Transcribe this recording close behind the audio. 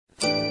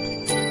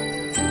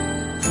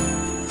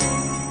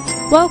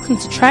Welcome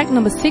to track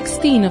number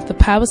 16 of The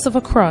Powers of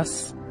a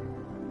Cross.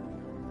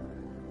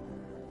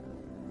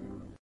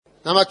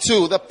 Number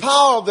 2, the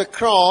power of the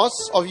cross,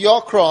 of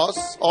your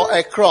cross, or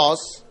a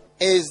cross,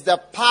 is the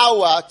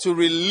power to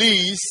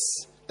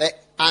release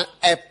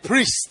a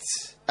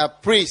priest. A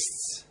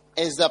priest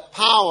is the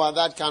power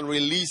that can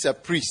release a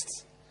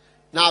priest.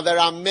 Now, there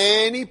are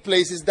many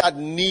places that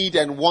need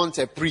and want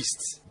a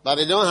priest, but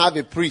they don't have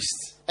a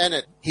priest. And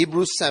it,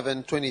 Hebrews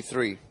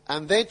 7:23.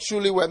 And they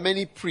truly were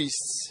many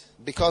priests,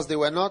 because they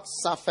were not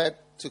suffered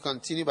to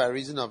continue by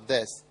reason of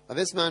death. But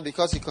this man,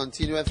 because he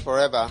continueth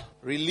forever,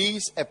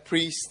 release a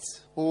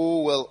priest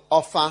who will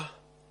offer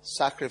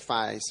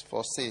sacrifice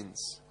for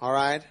sins.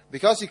 Alright?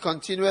 Because he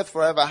continueth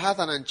forever, hath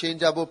an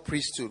unchangeable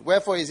priesthood.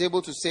 Wherefore he is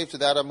able to save to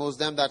the uttermost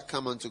them that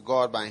come unto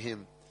God by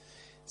him,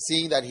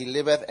 seeing that he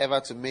liveth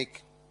ever to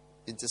make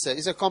intercession.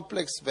 It's a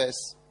complex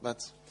verse, but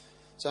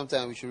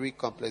sometimes we should read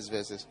complex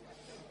verses.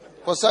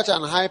 For such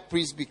an high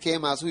priest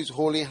became us, who is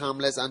holy,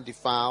 harmless,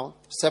 undefiled,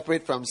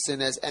 separate from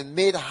sinners, and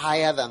made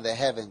higher than the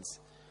heavens,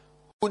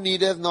 who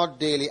needeth not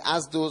daily,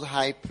 as those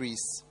high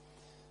priests,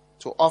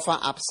 to offer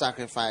up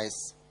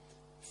sacrifice,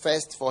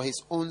 first for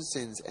his own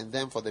sins, and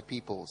then for the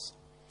people's.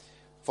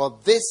 For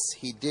this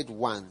he did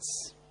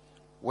once,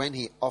 when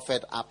he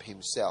offered up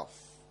himself.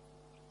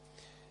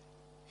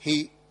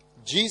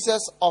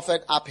 Jesus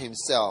offered up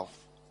himself,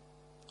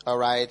 all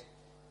right,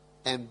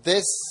 and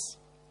this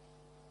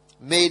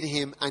made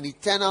him an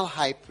eternal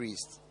high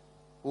priest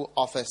who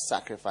offers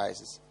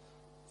sacrifices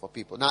for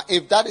people. Now,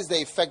 if that is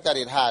the effect that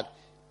it had,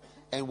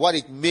 and what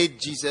it made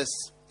Jesus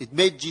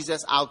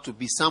out to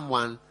be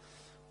someone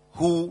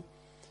who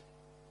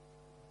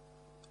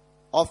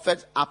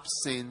offered up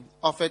sin,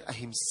 offered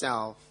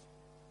himself,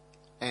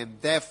 and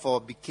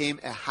therefore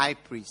became a high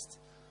priest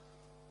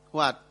who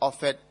had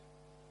offered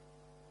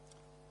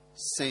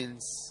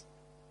sins,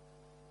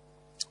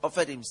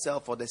 offered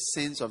himself for the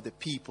sins of the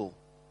people,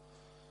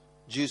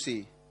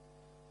 juicy,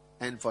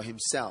 and for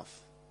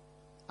himself.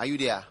 Are you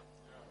there?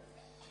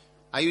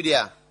 Are you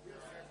there?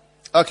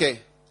 Okay,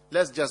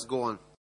 let's just go on.